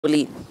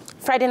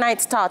Friday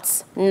night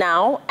starts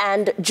now,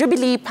 and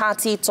Jubilee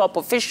Party top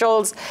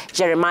officials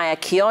Jeremiah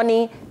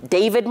Kioni,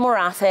 David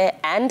Murathe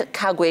and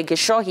Kagwe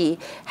Gichohi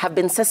have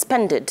been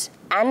suspended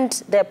and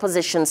their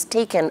positions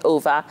taken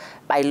over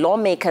by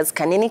lawmakers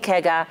Kanini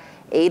Kega,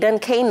 Adan,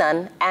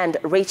 Keynan and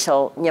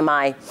Racheal,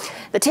 Nyamai.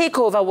 The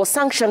takeover was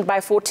sanctioned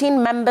by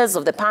 14 members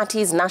of the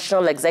party's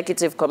National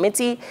Executive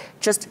Committee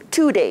just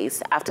 2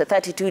 days after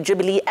 32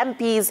 Jubilee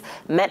MPs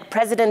met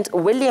President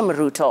William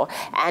Ruto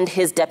and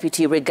his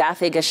deputy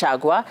Murathe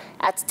Gichohi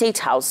at State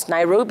House,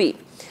 Nairobi.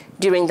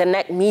 During the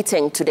NEC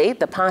meeting today,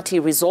 the party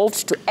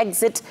resolved to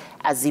exit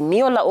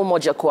Azimio la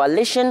Umoja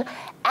coalition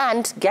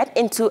and get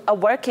into a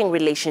working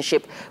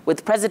relationship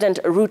with President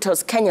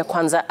Ruto's Kenya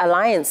Kwanza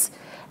alliance.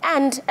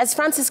 And as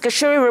Francis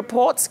Gashuri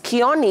reports,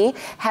 Kioni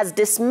has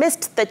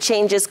dismissed the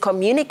changes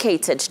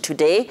communicated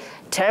today,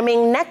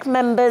 terming NEC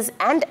members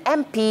and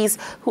MPs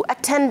who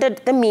attended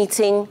the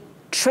meeting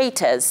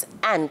traitors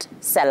and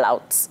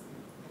sellouts.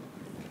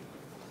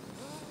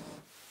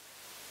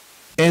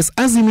 As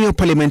Azimio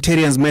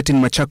parliamentarians met in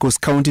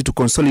Machakos County to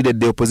consolidate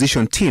the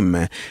opposition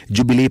team,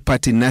 Jubilee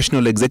Party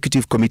National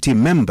Executive Committee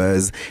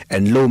members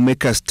and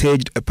lawmakers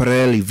staged a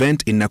parallel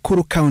event in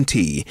Nakuru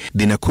County.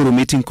 The Nakuru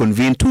meeting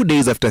convened 2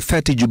 days after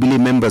 30 Jubilee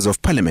members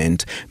of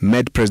parliament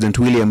met President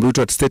William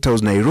Ruto at State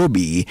House,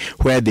 Nairobi,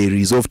 where they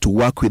resolved to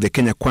work with the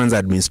Kenya Kwanza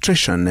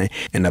administration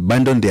and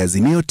abandon the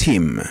Azimio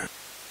team.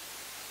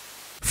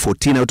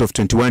 14 out of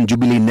 21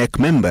 Jubilee NEC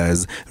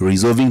members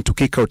resolving to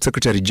kick out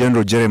Secretary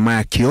General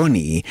Jeremiah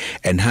Kioni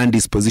and hand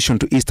his position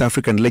to East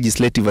African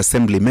Legislative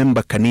Assembly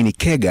member Kanini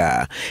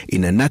Kega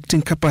in an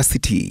acting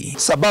capacity.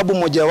 Sababu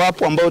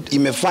mojawapo ambayo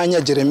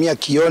imefanya Jeremiah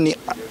Kioni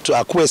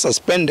akuwe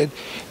suspended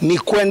ni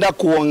kwenda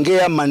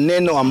kuongea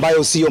maneno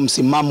ambayo sio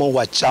msimamo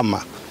wa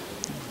chama.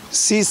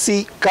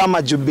 Sisi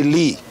kama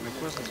Jubilee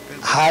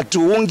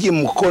hatuungi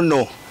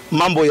mkono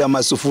mambo ya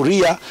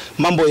masufuria,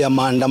 mambo ya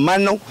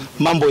maandamano,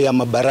 mambo ya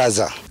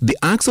mabaraza. The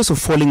acts also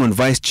falling on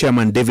Vice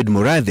Chairman David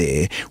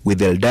Murathe, with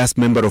the eldest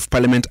Member of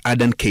Parliament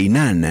Adan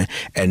Keynan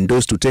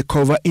endorsed to take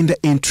over in the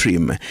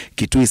interim.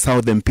 Kitui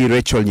South MP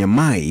Racheal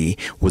Nyamai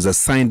was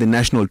assigned the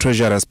National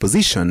Treasurer's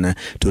position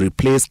to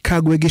replace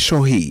Kagwe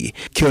Gichohi.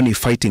 Kioni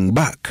fighting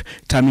back,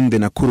 terming the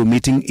Nakuru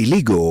meeting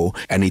illegal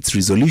and its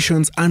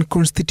resolutions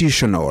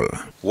unconstitutional.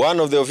 One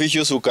of the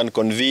officials who can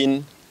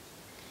convene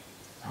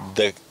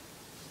the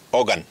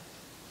organ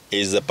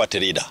is the party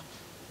leader.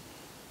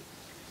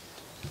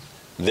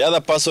 The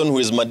other person who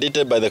is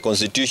mandated by the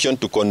Constitution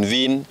to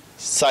convene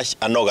such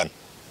an organ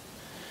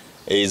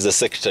is the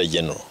Secretary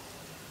General.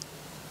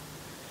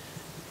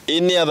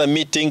 Any other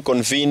meeting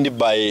convened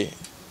by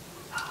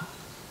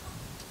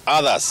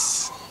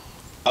others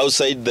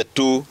outside the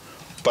two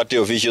party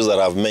officials that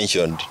I have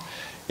mentioned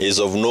is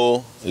of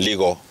no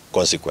legal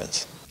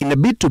consequence. In a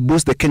bid to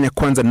boost the Kenya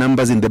Kwanza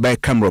numbers in the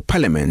bicameral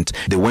parliament,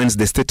 the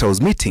Wednesday State House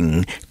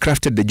meeting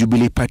crafted the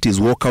Jubilee Party's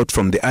walkout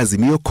from the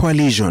Azimio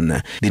coalition.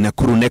 The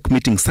Nakuru NEC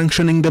meeting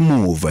sanctioning the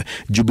move.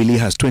 Jubilee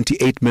has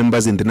 28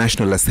 members in the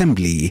National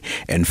Assembly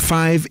and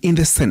 5 in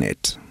the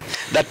Senate.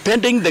 That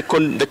pending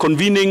the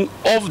convening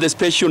of the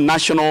Special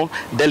National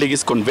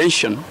Delegates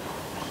Convention,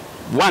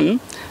 one,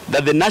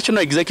 that the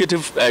National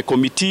Executive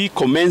Committee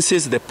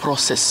commences the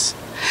process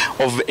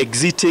of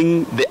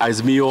exiting the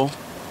Azimio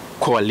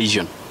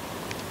coalition.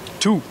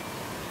 2,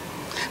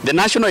 the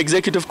National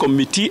Executive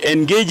Committee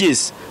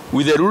engages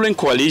with the ruling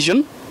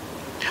coalition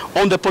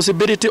on the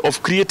possibility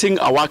of creating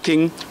a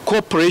working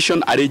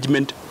cooperation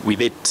arrangement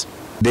with it.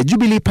 The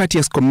Jubilee Party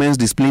has commenced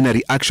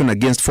disciplinary action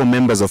against 4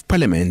 members of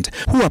parliament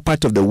who are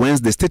part of the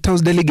Wednesday State House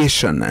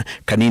delegation: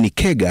 Kanini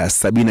Kega,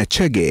 Sabina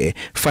Chege,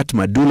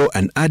 Fatma Dulo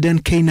and Adan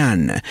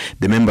Keynan.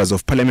 The members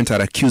of parliament are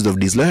accused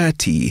of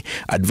disloyalty,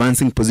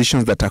 advancing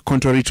positions that are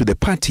contrary to the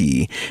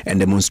party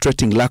and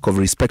demonstrating lack of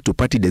respect to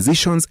party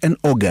decisions and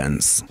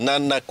organs. Na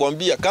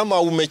nakwambia kama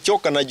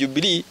umechoka na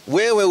Jubilee,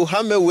 wewe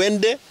uhame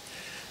uende.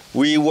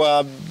 We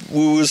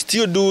will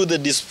still do the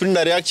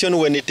disciplinary action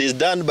when it is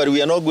done, but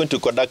we are not going to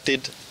conduct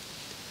it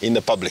in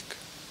the public.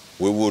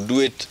 We will do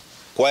it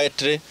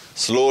quietly,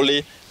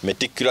 slowly,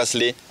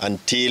 meticulously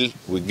until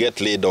we get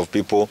rid of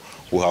people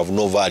who have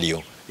no value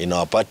in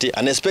our party,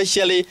 and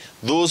especially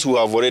those who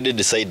have already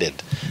decided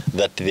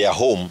that their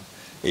home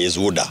is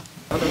Wuda.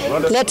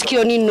 Let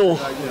Kioni know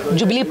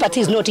Jubilee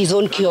Party is not his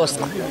own kiosk.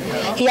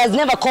 He has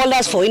never called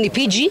us for any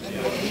PG.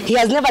 He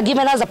has never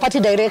given us a party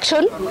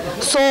direction.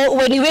 So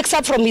when he wakes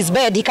up from his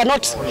bed, he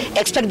cannot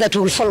expect that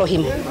we will follow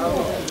him.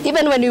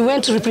 Even when we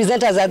went to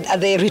represent us at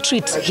the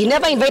retreat, he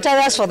never invited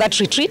us for that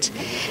retreat,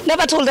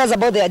 never told us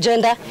about the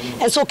agenda.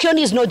 And so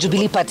Kioni is not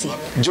Jubilee Party.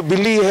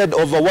 Jubilee had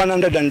over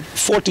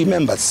 140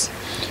 members.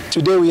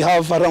 Today we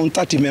have around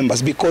 30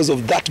 members because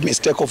of that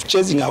mistake of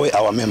chasing away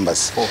our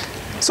members.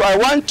 So I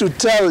want to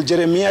tell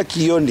Jeremiah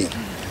Kioni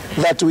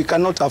that we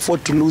cannot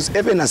afford to lose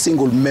even a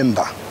single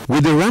member.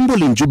 With the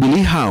rumble in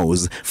Jubilee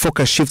House,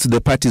 focus shifts to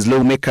the party's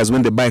lawmakers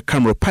when the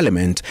bicameral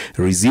parliament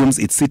resumes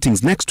its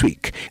sittings next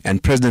week,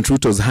 and President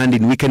Ruto's hand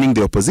in weakening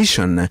the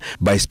opposition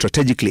by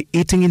strategically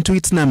eating into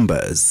its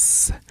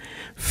numbers.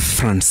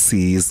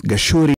 Francis Gashuri.